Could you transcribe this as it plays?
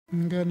I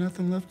got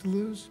nothing left to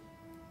lose.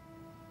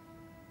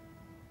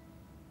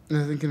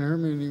 Nothing can hurt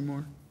me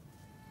anymore.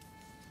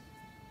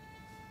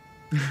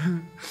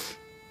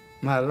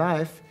 My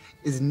life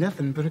is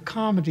nothing but a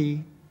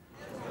comedy.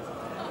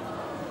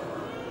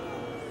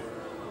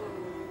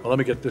 Well, let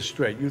me get this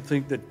straight. You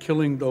think that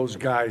killing those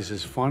guys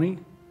is funny?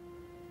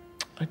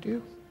 I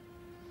do.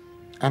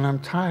 And I'm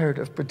tired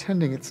of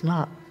pretending it's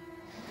not.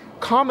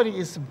 Comedy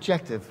is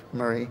subjective,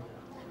 Murray.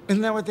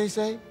 Isn't that what they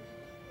say?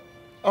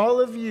 All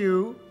of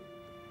you,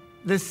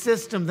 the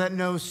system that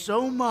knows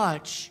so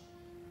much,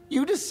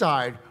 you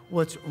decide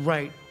what's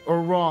right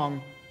or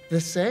wrong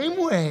the same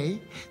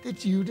way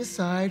that you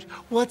decide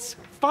what's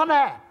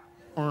funny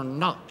or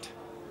not.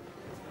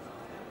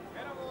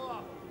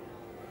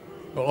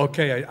 Well,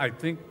 okay, I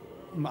think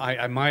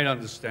I might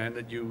understand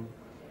that you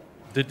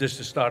did this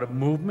to start a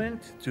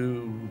movement,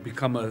 to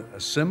become a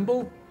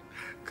symbol.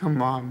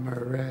 Come on,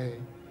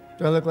 Murray.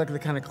 Do I look like the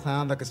kind of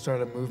clown that could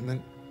start a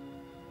movement?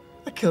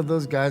 I killed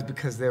those guys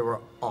because they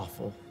were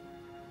awful.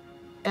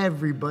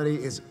 Everybody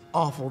is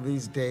awful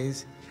these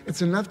days.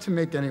 It's enough to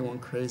make anyone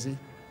crazy.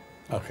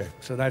 Okay,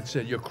 so that's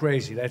it. You're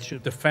crazy. That's your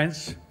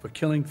defense for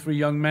killing 3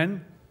 young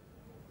men?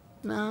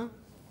 No.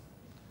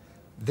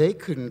 They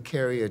couldn't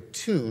carry a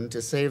tune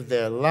to save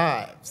their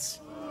lives.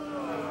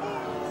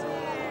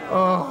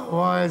 Oh,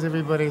 why is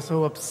everybody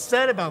so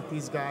upset about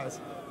these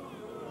guys?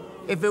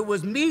 If it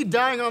was me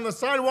dying on the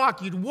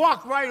sidewalk, you'd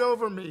walk right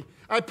over me.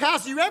 I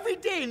pass you every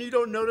day and you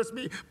don't notice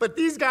me. But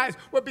these guys,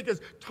 what,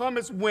 because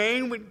Thomas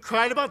Wayne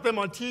cried about them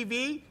on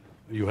TV?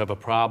 You have a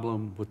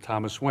problem with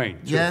Thomas Wayne,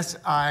 too. Yes,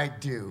 I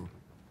do.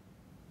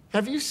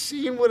 Have you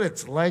seen what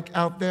it's like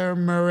out there,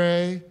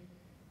 Murray?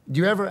 Do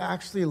you ever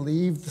actually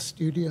leave the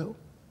studio?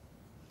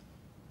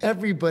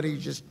 Everybody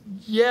just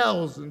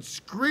yells and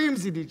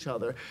screams at each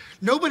other.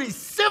 Nobody's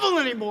civil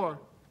anymore.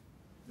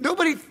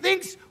 Nobody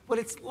thinks what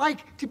it's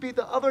like to be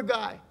the other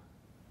guy.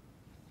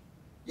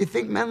 You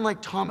think men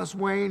like Thomas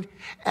Wayne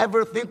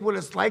ever think what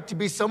it's like to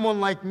be someone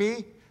like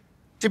me?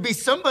 To be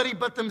somebody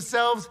but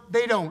themselves?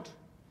 They don't.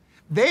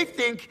 They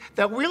think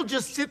that we'll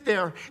just sit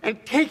there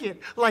and take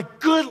it like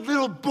good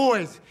little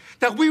boys,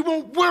 that we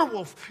won't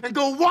werewolf and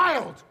go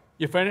wild.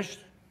 You finished?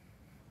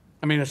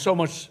 I mean, there's so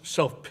much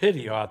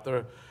self-pity,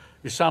 Arthur.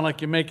 You sound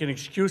like you're making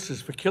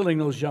excuses for killing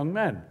those young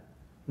men.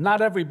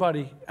 Not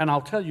everybody, and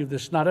I'll tell you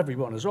this, not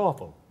everyone is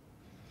awful.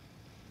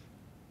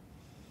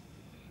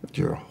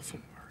 You're awful,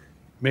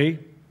 Murray. Me?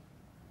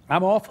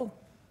 I'm awful?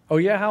 Oh,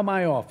 yeah? How am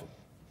I awful?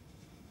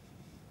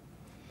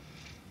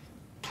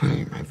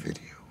 Playing my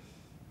video.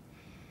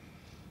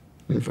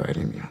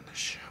 Inviting me on the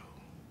show.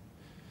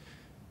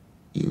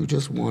 You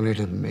just wanted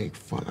to make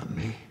fun of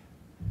me.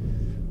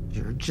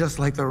 You're just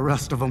like the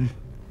rest of them.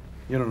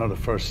 You don't know the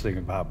first thing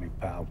about me,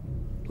 pal.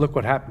 Look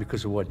what happened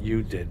because of what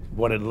you did,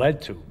 what it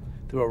led to.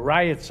 There were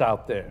riots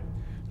out there.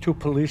 2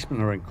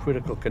 policemen are in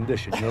critical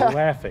condition. You're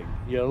laughing.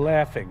 You're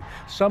laughing.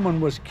 Someone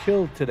was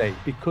killed today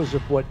because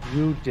of what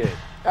you did.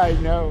 I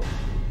know.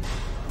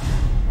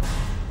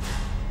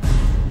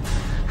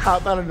 How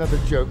about another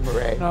joke,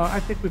 Murray? No, I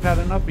think we've had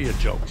enough of your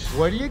jokes.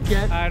 What do you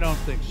get? I don't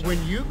think so.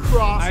 When you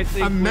cross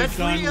a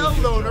mentally ill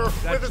loner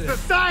with a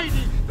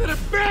society that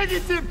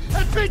abandons him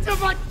and treats him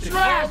like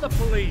trash. Call the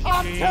police,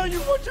 I'll Gene. tell you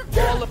what you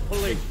get. Call the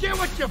police. You get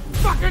what you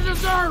fucking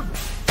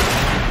deserve.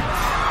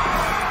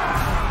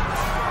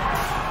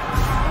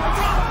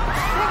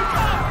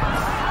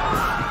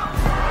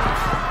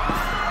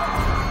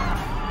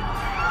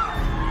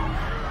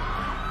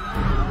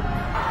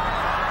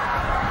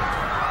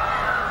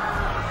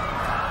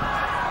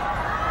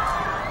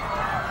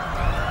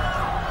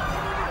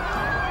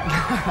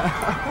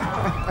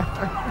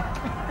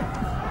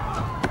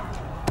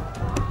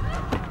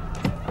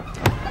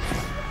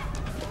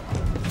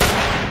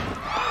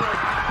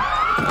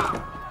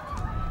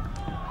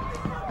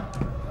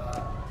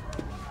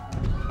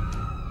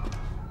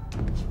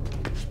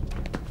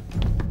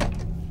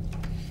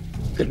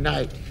 Good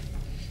night.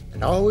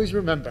 And always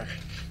remember,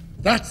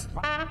 that's...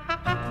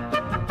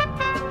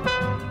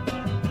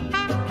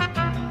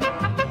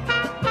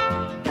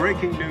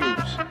 Breaking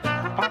news.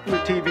 Popular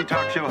TV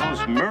talk show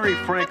host Murray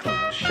Franklin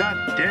shot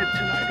dead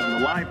tonight on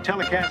the live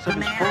telecast of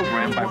his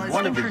program by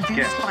one of his guests.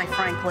 Introduced by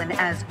Franklin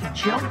as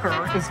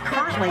Joker is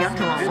currently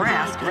under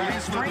arrest.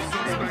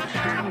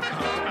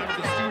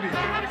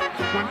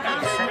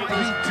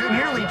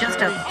 Merely just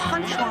a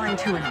punchline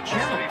to a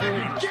joke.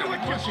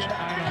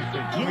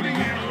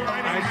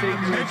 I think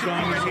that's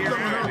on right here.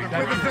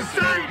 With a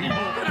society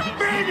that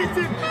abandons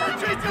him and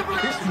treats him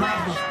like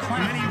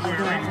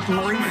trash.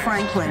 Murray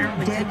Franklin,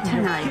 dead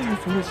tonight.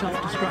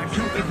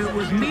 If it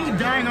was me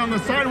dying on the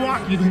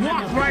sidewalk, you'd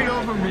walk right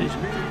over me.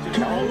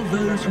 To all of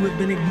those who have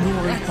been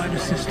ignored by the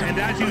system. And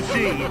as you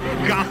see,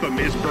 Gotham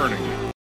is burning.